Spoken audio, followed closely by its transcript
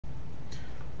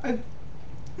I,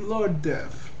 Lord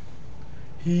Death.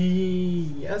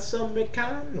 Yes, sir,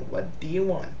 McCann. What do you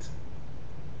want?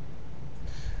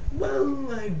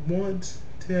 Well, I want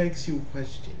to ask you a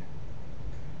question.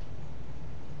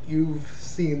 You've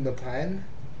seen the plan?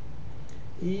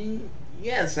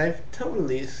 Yes, I've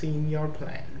totally seen your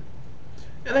plan.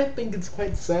 And I think it's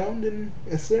quite sound, and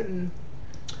a certain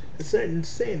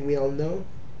saying we all know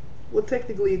will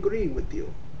technically agree with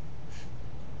you.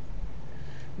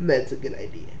 That's a good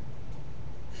idea.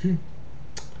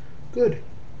 Good.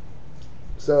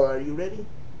 So, are you ready?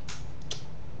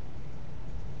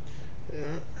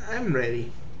 I'm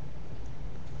ready.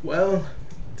 Well,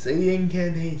 say the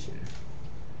incantation.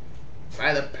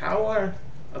 By the power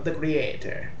of the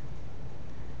Creator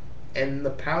and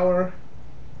the power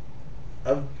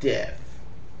of death,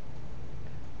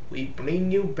 we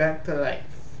bring you back to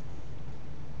life.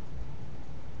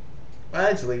 Well,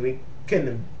 actually, we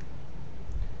couldn't.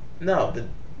 No, but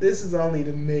This is only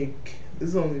to make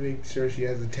sure she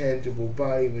has a tangible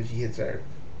body when she hits Earth.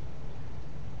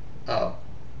 oh,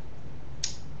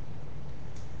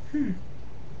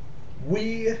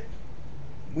 We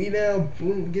we now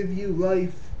give you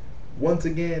life once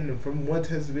again from what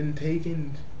has been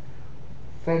taken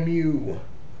from you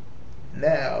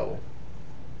now.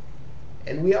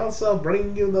 and we also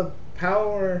bring you the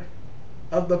power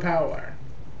of the power.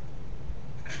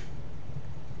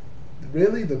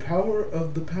 Really, the power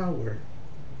of the power.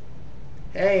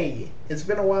 Hey, it's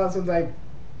been a while since I've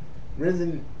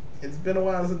risen. It's been a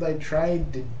while since I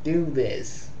tried to do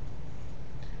this,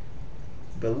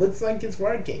 but looks like it's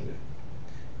working.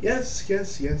 Yes,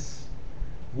 yes, yes.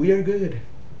 We are good.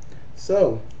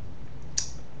 So,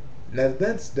 now that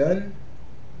that's done,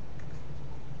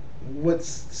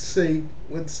 let's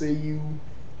say you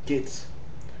get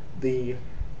the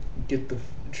get the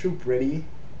troop ready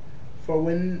for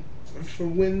when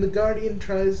the guardian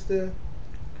tries to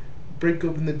break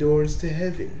open the doors to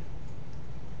heaven.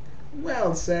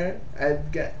 Well, sir,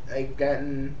 I've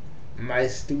gotten my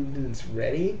students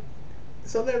ready,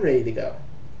 so they're ready to go.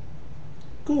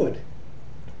 Good.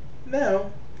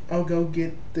 Now I'll go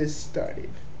get this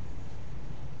started.